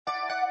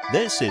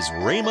This is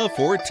Rhema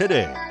for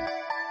today.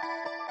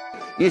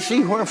 You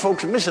see where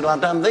folks miss it a lot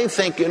of times. They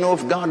think,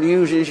 if God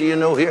uses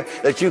you, here,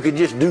 that you could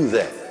just do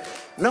that.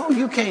 No,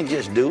 you can't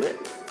just do it.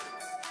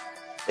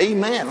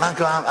 Amen. Like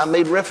I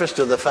made reference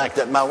to the fact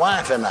that my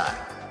wife and I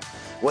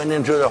went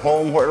into the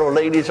home where a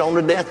lady's on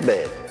the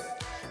deathbed.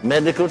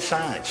 Medical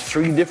science,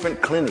 3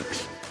 different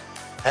clinics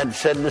had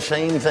said the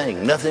same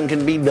thing. Nothing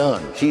can be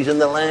done. She's in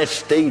the last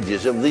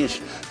stages of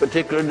this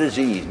particular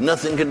disease.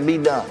 Nothing can be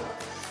done.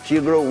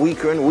 She'll grow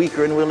weaker and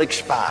weaker and will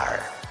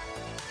expire.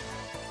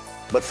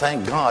 But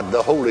thank God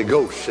the Holy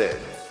Ghost said.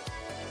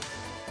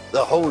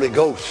 The Holy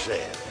Ghost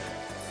said.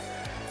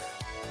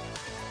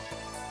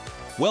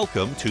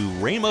 Welcome to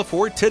Rhema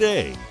for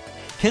today.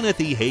 Kenneth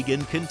E.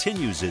 Hagin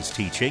continues his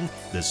teaching,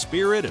 The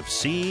Spirit of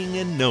Seeing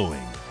and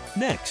Knowing,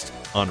 next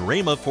on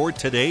Rhema for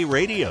Today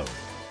Radio.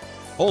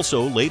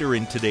 Also, later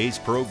in today's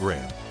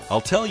program,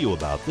 I'll tell you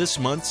about this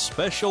month's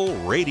special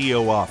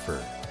radio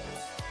offer.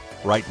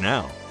 Right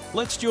now,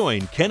 let's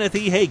join Kenneth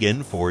E.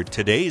 Hagin for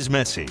today's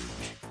message.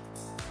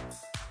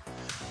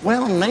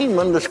 Well,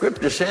 Naaman, the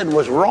scripture said,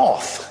 was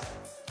wroth.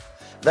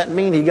 That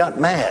means he got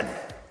mad.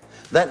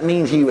 That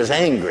means he was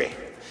angry.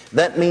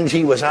 That means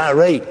he was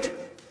irate.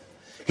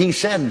 He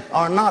said,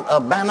 are not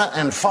Abana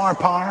and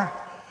Pharpar,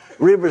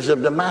 rivers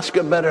of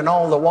Damascus, better than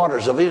all the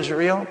waters of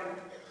Israel?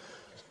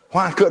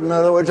 Why couldn't, in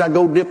other words, I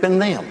go dip in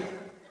them?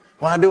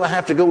 Why do I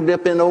have to go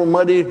dip in old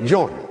muddy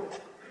Jordan?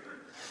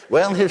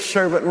 Well, his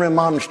servant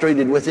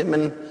remonstrated with him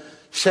and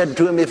said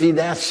to him, if he'd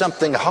asked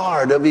something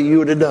hard of you, you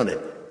would have done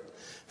it.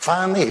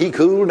 Finally, he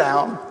cooled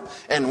down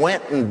and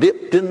went and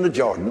dipped in the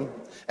Jordan,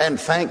 and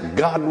thank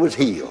God was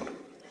healed.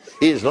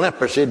 His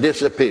leprosy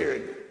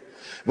disappeared.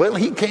 Well,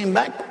 he came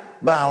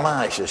back by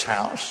Elisha's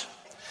house,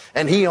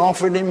 and he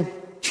offered him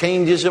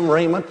changes of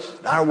raiment.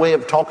 Our way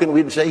of talking,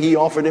 we'd say he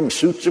offered him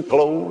suits of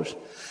clothes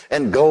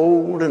and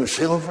gold and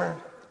silver.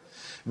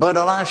 But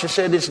Elisha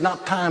said it's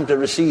not time to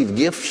receive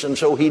gifts, and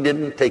so he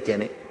didn't take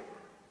any.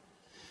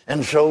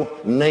 And so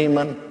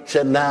Naaman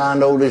said, now I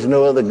know there's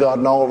no other God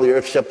in all the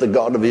earth except the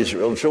God of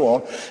Israel, and so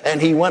on.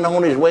 And he went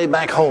on his way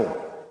back home.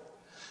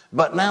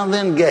 But now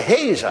then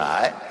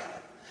Gehazi,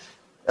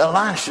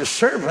 Elisha's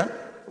servant,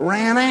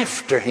 ran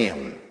after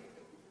him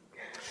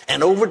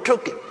and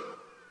overtook him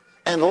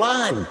and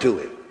lied to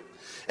him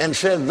and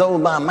said, though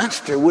my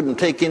master wouldn't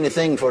take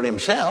anything for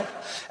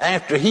himself,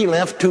 after he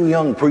left, 2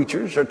 young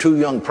preachers or 2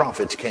 young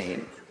prophets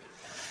came.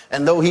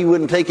 And though he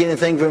wouldn't take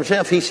anything for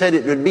himself, he said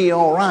it would be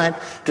all right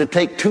to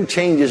take 2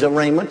 changes of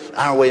raiment,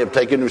 our way of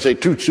taking it would say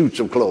 2 suits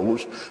of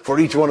clothes for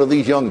each one of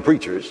these young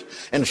preachers,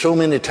 and so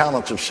many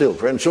talents of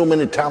silver and so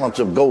many talents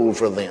of gold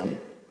for them.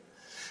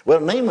 Well,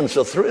 Naaman's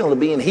so thrilled of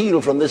being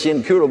healed from this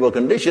incurable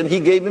condition, he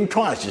gave him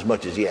twice as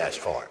much as he asked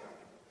for.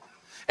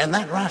 And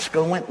that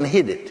rascal went and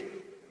hid it.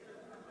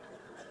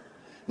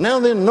 Now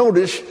then,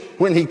 notice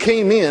when he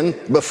came in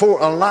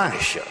before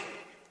Elisha.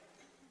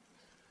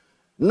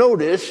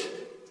 Notice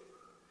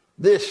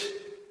this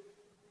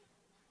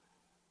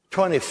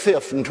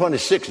 25th and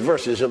 26th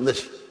verses of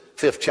this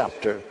 5th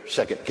chapter,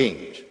 2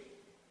 Kings.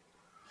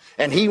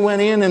 And he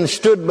went in and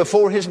stood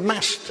before his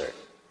master.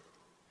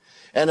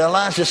 And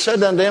Elisha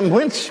said unto him,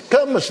 whence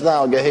comest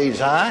thou,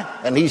 Gehazi?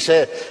 And he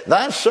said,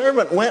 thy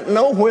servant went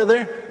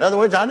nowhither. In other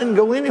words, I didn't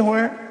go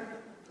anywhere.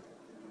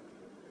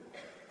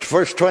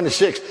 Verse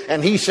 26,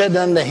 and he said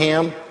unto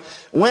him,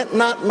 went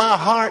not my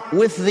heart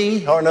with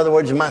thee, or in other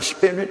words, my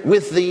spirit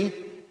with thee,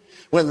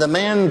 when the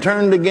man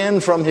turned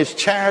again from his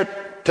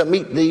chariot to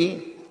meet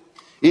thee?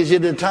 Is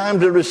it a time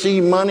to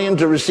receive money and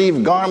to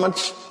receive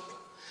garments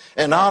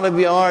and olive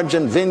yards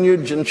and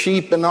vineyards and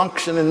sheep and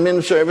oxen and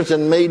men servants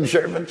and maid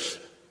servants?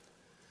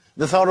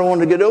 The thought I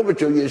wanted to get over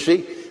to you,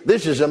 see,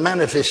 this is a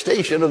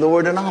manifestation of the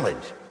word of knowledge.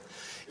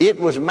 It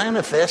was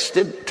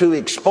manifested to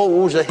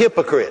expose a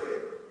hypocrite.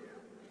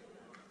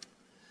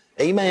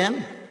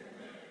 Amen.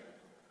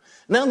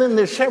 Now then,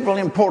 there's several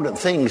important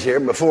things here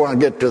before I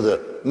get to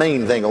the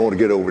main thing I want to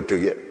get over to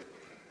you.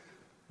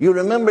 You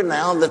remember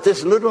now that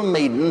this little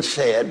maiden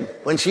said,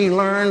 when she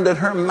learned that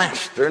her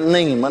master,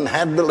 Naaman,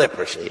 had the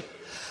leprosy,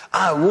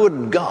 I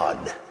would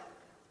God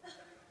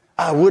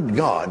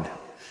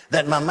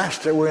that my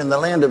master were in the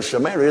land of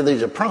Samaria.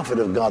 There's a prophet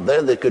of God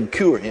there that could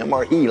cure him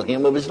or heal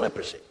him of his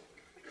leprosy.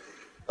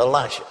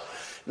 Elisha.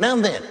 Now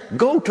then,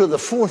 go to the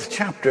 4th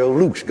chapter of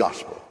Luke's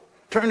gospel.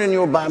 Turn in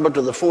your Bible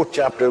to the 4th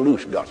chapter of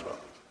Luke's gospel.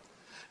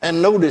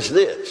 And notice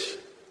this.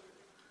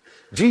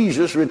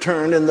 Jesus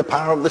returned in the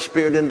power of the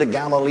Spirit into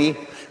Galilee.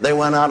 There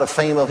went out a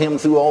fame of him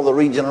through all the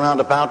region around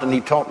about, and he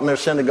taught in their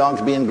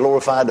synagogues, being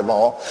glorified of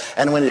all.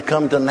 And when he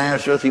come to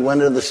Nazareth, he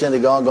went into the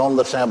synagogue on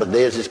the Sabbath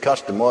day, as his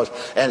custom was,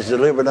 and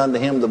delivered unto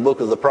him the book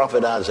of the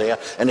prophet Isaiah.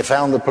 And he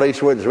found the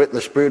place where it is written,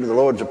 the Spirit of the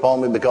Lord is upon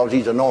me, because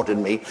he's anointed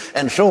me,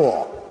 and so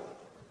on.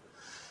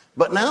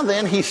 But now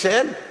then, he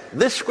said,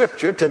 this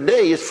scripture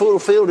today is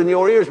fulfilled in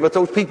your ears, but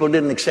those people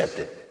didn't accept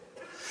it.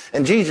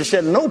 And Jesus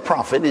said, no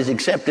prophet is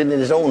accepted in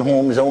his own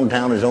home, his own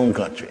town, his own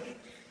country.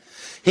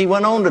 He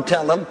went on to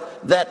tell them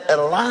that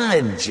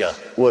Elijah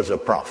was a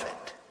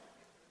prophet.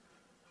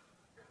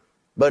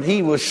 But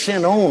he was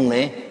sent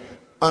only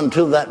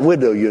unto that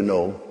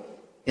widow,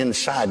 in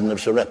Sidon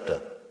of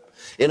Sarepta.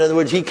 In other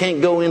words, he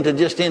can't go into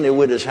just any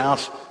widow's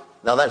house.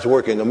 Now that's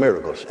working of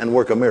miracles and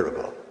work a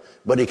miracle.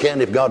 But he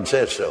can if God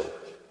says so,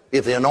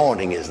 if the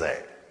anointing is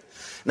there.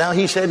 Now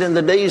he said in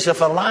the days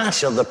of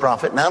Elisha the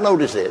prophet, now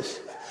notice this,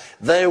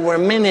 there were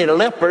many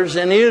lepers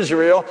in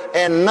Israel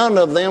and none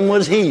of them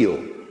was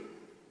healed.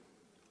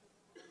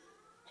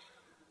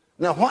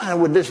 Now why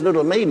would this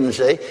little maiden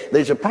say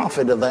there's a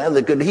prophet of there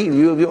that could heal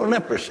you of your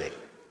leprosy?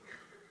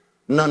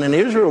 None in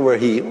Israel were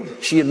healed.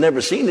 She had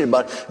never seen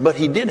anybody, but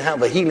he did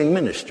have a healing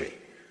ministry.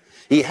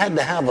 He had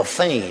to have a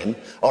fame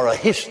or a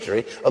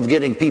history of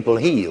getting people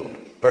healed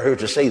for her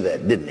to say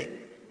that, didn't he?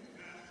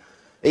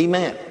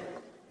 Amen.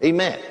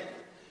 Amen.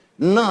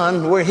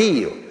 None were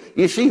healed.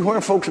 You see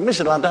where folks miss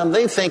it a lot of times.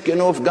 They think,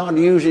 if God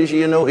uses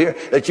you, here,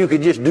 that you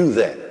could just do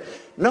that.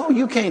 No,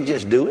 you can't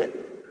just do it.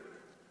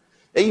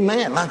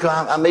 Amen. Like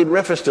I made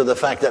reference to the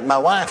fact that my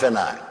wife and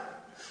I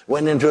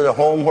went into the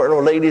home where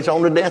a lady's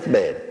on the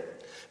deathbed.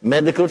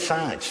 Medical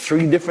science,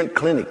 3 different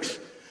clinics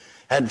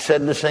had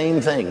said the same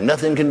thing.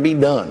 Nothing can be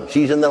done.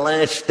 She's in the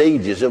last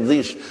stages of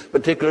this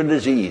particular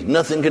disease.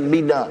 Nothing can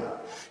be done.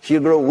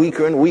 She'll grow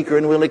weaker and weaker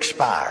and will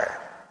expire.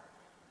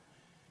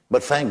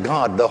 But thank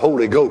God the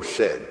Holy Ghost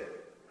said,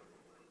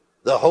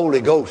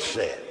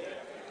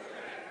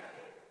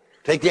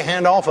 take your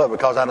hand off of her,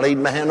 because I laid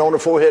my hand on her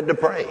forehead to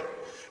pray.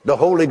 The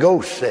Holy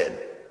Ghost said,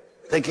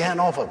 take your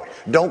hand off of her.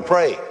 Don't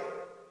pray.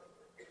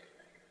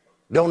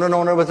 Don't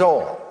anoint her with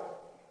oil.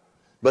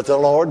 But the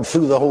Lord,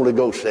 through the Holy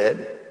Ghost,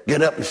 said,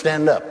 get up and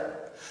stand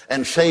up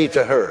and say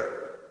to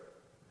her,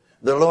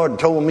 the Lord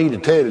told me to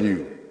tell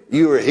you,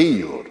 you are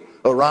healed.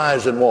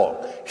 Arise and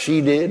walk.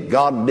 She did,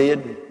 God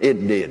did,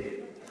 it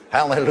did.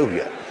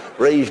 Hallelujah.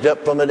 Raised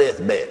up from a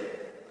deathbed.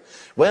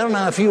 Well,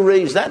 now, if you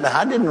raise that,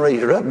 I didn't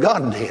raise her up,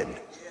 God did.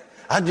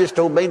 I just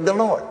obeyed the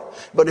Lord.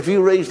 But if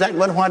you raised that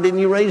one, why didn't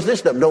you raise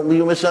this up? Don't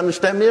you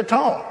misunderstand me at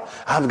all.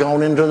 I've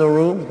gone into the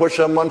room where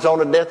someone's on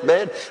a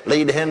deathbed,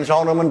 laid hands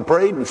on them and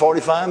prayed, in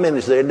 45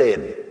 minutes they're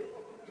dead.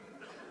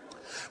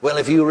 Well,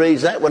 if you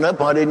raised that one up,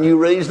 why didn't you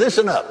raise this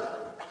one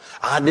up?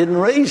 I didn't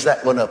raise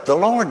that one up. The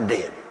Lord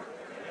did.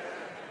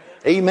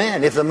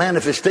 Amen. If the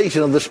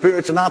manifestation of the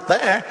Spirit's not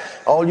there,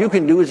 all you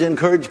can do is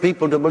encourage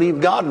people to believe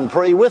God and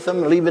pray with them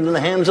and leave it in the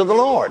hands of the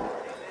Lord.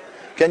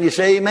 Can you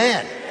say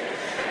amen?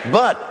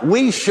 But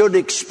we should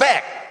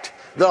expect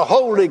the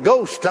Holy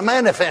Ghost to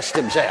manifest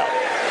himself.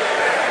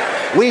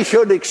 We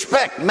should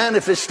expect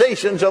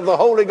manifestations of the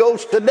Holy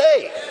Ghost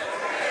today.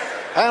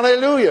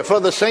 Hallelujah. For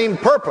the same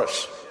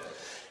purpose.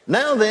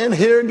 Now then,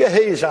 here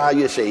Gehazi,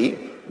 you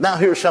see. Now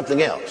here's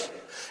something else.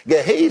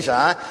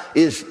 Gehazi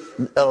is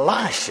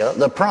Elisha,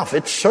 the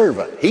prophet's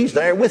servant. He's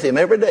there with him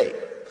every day.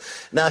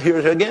 Now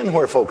here's again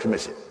where folks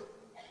miss it.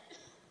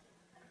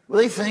 Well,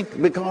 they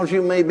think because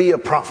you may be a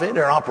prophet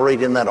or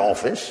operate in that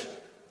office,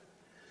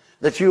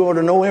 that you ought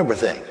to know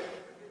everything.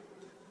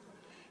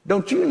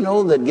 Don't you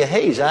know that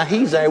Gehazi,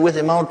 he's there with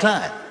him all the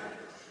time?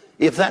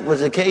 If that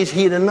was the case,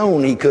 he'd have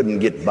known he couldn't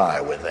get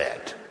by with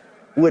that,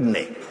 wouldn't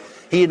he?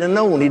 He'd have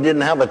known he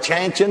didn't have a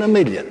chance in a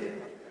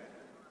million.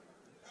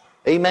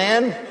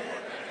 Amen?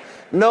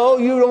 No,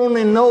 you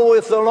only know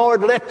if the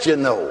Lord lets you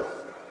know.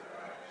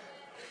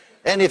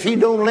 And if he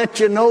don't let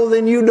you know,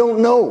 then you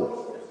don't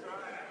know.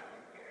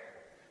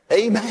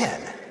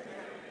 Amen.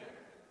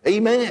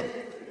 Amen.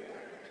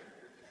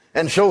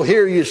 And so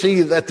here you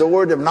see that the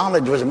word of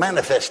knowledge was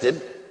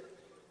manifested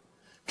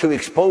to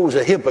expose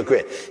a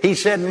hypocrite. He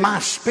said, my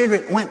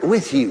spirit went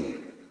with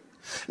you.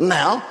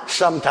 Now,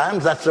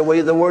 sometimes that's the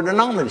way the word of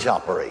knowledge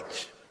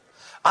operates.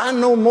 I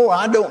know more,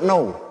 I don't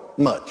know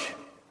much.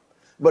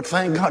 But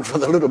thank God for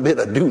the little bit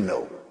I do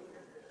know.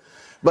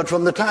 But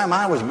from the time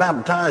I was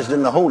baptized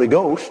in the Holy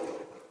Ghost,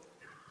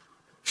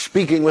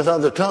 speaking with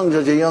other tongues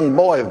as a young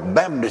boy of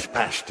Baptist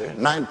pastor,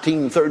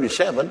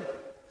 1937,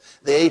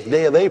 the 8th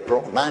day of April,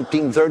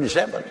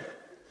 1937,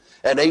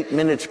 at 8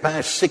 minutes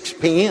past 6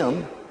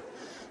 p.m.,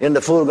 in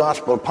the Full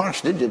Gospel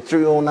Parsonage at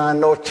 309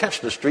 North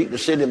Chester Street, the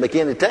city of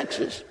McKinney,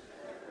 Texas.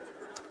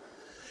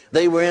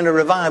 They were in a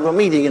revival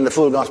meeting in the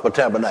Full Gospel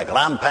Tabernacle.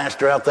 I'm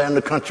pastor out there in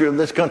the country of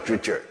this country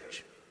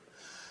church.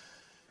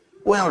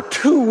 Well,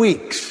 2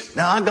 weeks.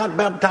 Now, I got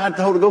baptized in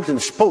the Holy Ghost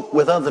and spoke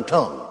with other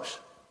tongues.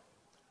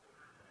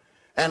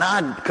 And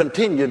I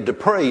continued to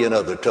pray in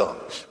other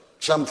tongues.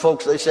 Some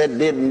folks, they said,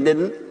 did and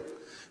didn't,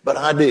 but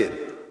I did.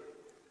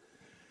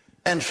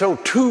 And so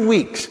 2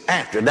 weeks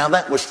after, now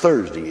that was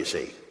Thursday, you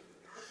see.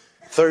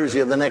 Thursday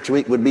of the next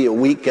week would be a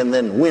week, and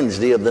then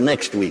Wednesday of the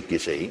next week, you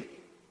see.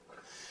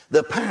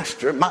 The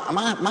pastor,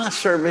 my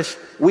service,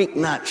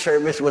 weeknight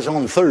service, was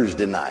on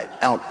Thursday night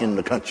out in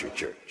the country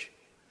church.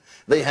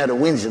 They had a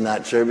Wednesday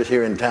night service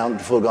here in town at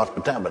the Full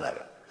Gospel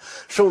Tabernacle.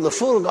 So the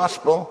Full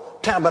Gospel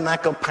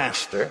Tabernacle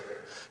pastor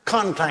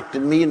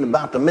contacted me in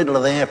about the middle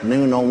of the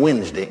afternoon on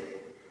Wednesday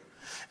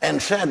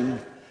and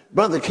said,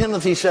 Brother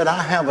Kenneth, he said,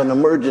 I have an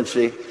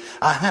emergency.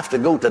 I have to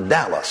go to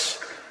Dallas.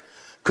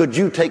 Could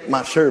you take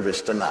my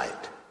service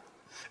tonight?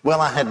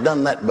 Well, I had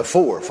done that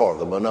before for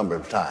them a number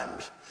of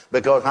times.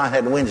 Because I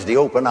had Wednesday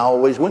open, I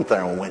always went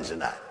there on Wednesday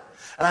night.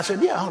 And I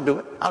said, yeah,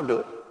 I'll do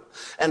it.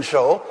 And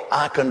so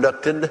I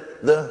conducted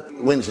the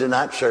Wednesday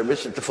night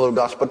service at the Full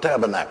Gospel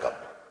Tabernacle.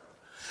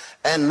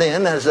 And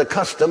then, as a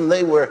custom,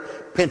 they were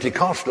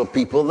Pentecostal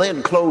people.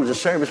 They'd close the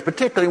service,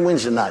 particularly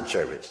Wednesday night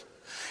service,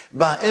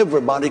 by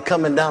everybody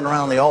coming down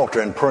around the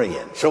altar and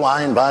praying. So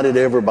I invited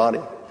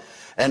everybody.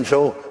 And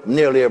so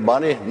nearly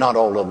everybody, not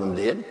all of them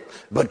did,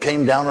 but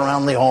came down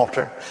around the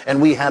altar, and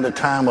we had a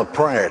time of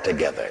prayer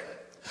together.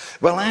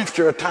 Well,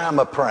 after a time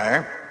of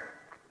prayer,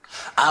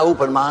 I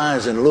opened my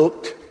eyes and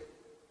looked,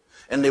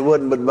 and there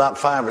wasn't but about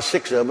 5 or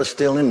 6 of us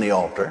still in the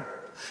altar.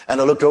 And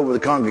I looked over the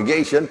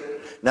congregation.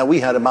 Now, we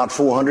had about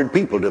 400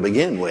 people to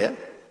begin with,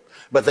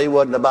 but there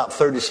wasn't about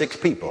 36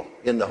 people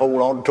in the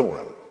whole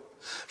auditorium.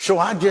 So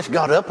I just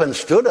got up and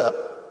stood up,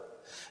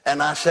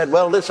 and I said,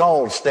 well, let's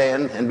all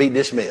stand and be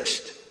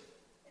dismissed.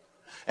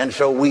 And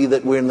so we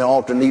that were in the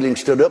altar kneeling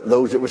stood up.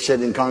 Those that were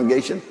sitting in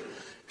congregation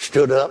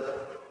stood up.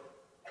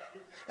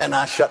 And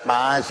I shut my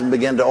eyes and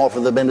began to offer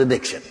the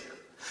benediction.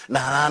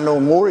 Now, I no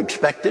more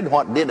expected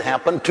what did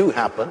happen to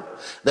happen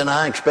than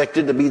I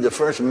expected to be the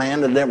first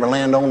man that ever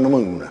land on the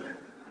moon.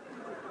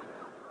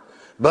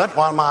 But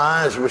while my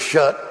eyes were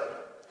shut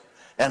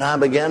and I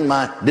began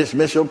my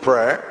dismissal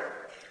prayer,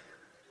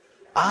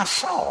 I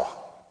saw.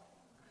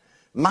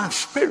 My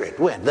spirit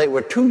went. There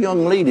were 2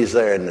 young ladies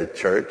there in the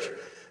church,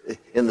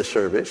 in the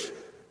service.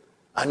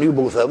 I knew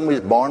both of them. We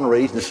was born and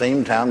raised in the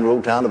same town, a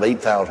little town of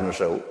 8,000 or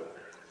so.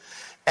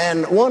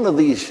 And one of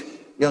these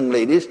young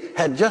ladies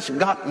had just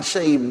gotten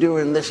saved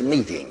during this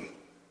meeting.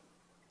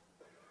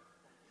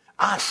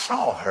 I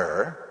saw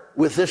her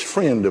with this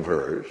friend of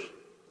hers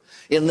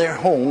in their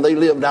home. They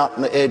lived out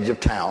in the edge of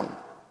town.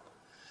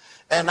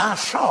 And I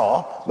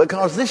saw,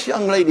 because this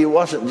young lady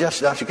wasn't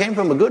just, she came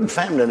from a good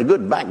family and a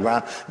good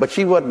background, but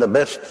she wasn't the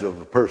best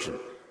of a person.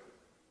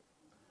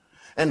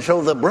 And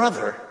so the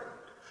brother,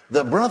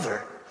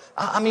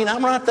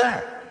 I'm right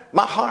there.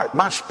 My heart,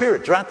 my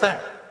spirit's right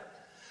there.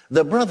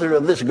 The brother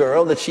of this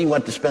girl that she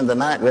went to spend the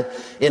night with,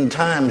 in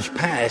times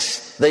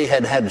past, they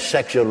had had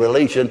sexual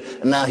relation,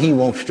 and now he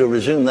wants to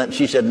resume that.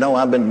 She said, no,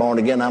 I've been born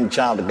again, I'm a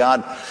child of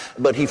God.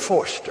 But he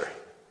forced her.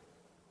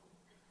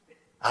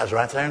 I was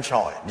right there and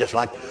saw it, just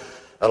like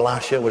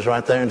Elisha was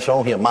right there and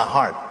saw him. My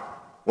heart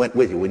went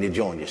with you when you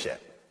joined, you said.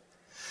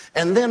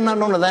 And then not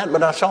only that,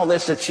 but I saw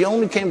this, that she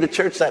only came to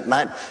church that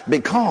night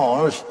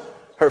because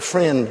her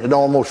friend had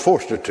almost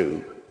forced her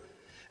to.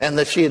 And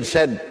that she had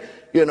said,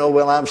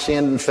 well, I've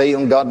sinned and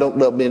failed and God don't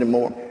love me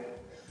anymore.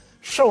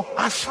 So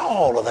I saw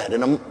all of that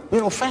in a,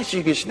 fast as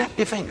you can snap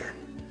your finger.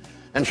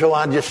 And so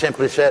I just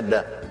simply said,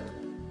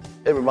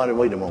 everybody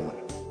wait a moment.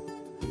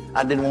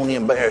 I didn't want to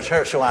embarrass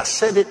her, so I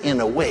said it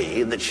in a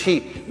way that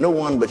no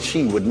one but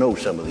she would know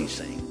some of these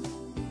things.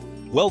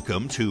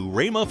 Welcome to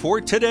Rhema for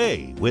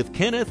Today with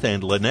Kenneth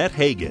and Lynette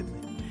Hagin.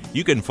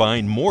 You can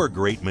find more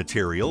great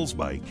materials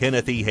by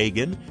Kenneth E.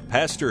 Hagin,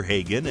 Pastor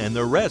Hagin, and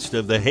the rest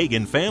of the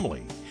Hagin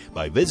family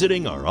by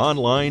visiting our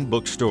online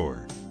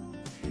bookstore.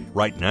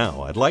 Right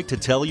now, I'd like to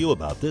tell you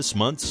about this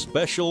month's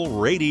special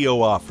radio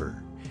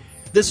offer.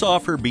 This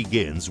offer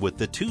begins with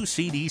the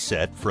 2-CD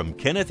set from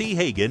Kenneth E.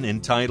 Hagin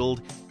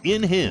entitled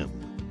In Him,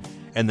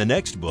 and the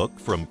next book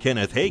from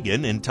Kenneth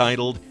Hagin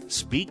entitled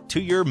Speak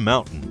to Your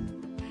Mountain,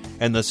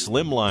 and the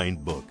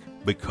Slimline book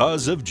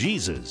Because of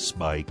Jesus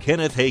by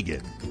Kenneth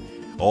Hagin.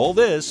 All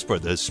this for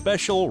the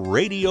special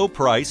radio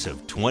price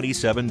of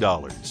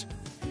 $27.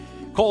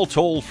 Call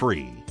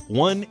toll-free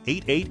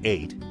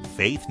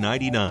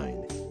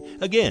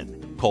 1-888-FAITH-99.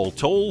 Again, call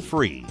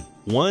toll-free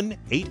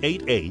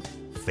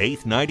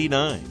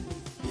 1-888-FAITH-99.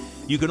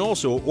 You can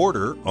also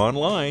order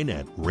online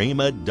at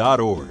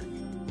rhema.org.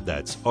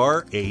 That's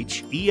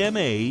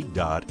RHEMA.org,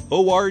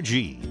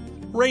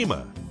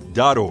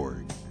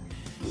 rhema.org.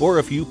 Or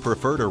if you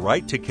prefer to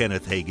write to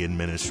Kenneth Hagin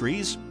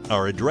Ministries,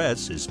 our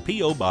address is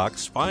P.O.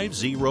 Box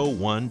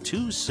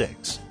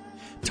 50126,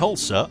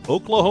 Tulsa,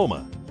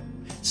 Oklahoma,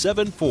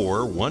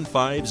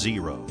 74150.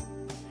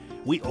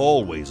 We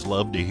always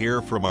love to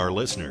hear from our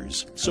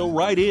listeners, so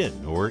write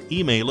in or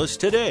email us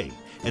today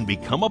and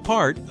become a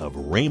part of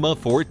Rhema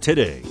for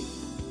Today.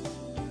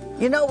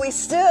 We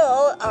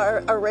still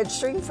are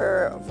registering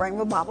for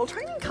Rhema Bible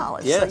Training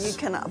College. Yes. So you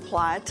can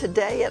apply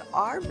today at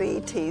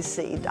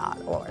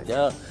rbtc.org.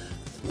 Yeah,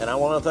 and I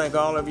want to thank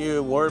all of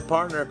you Word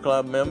Partner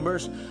Club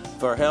members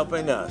for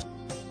helping us.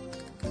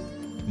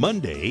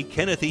 Monday,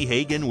 Kenneth E.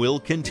 Hagin will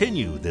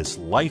continue this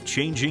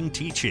life-changing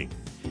teaching.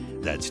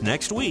 That's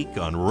next week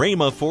on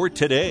Rhema for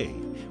Today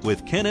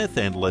with Kenneth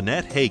and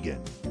Lynette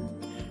Hagin.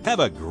 Have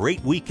a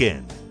great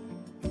weekend.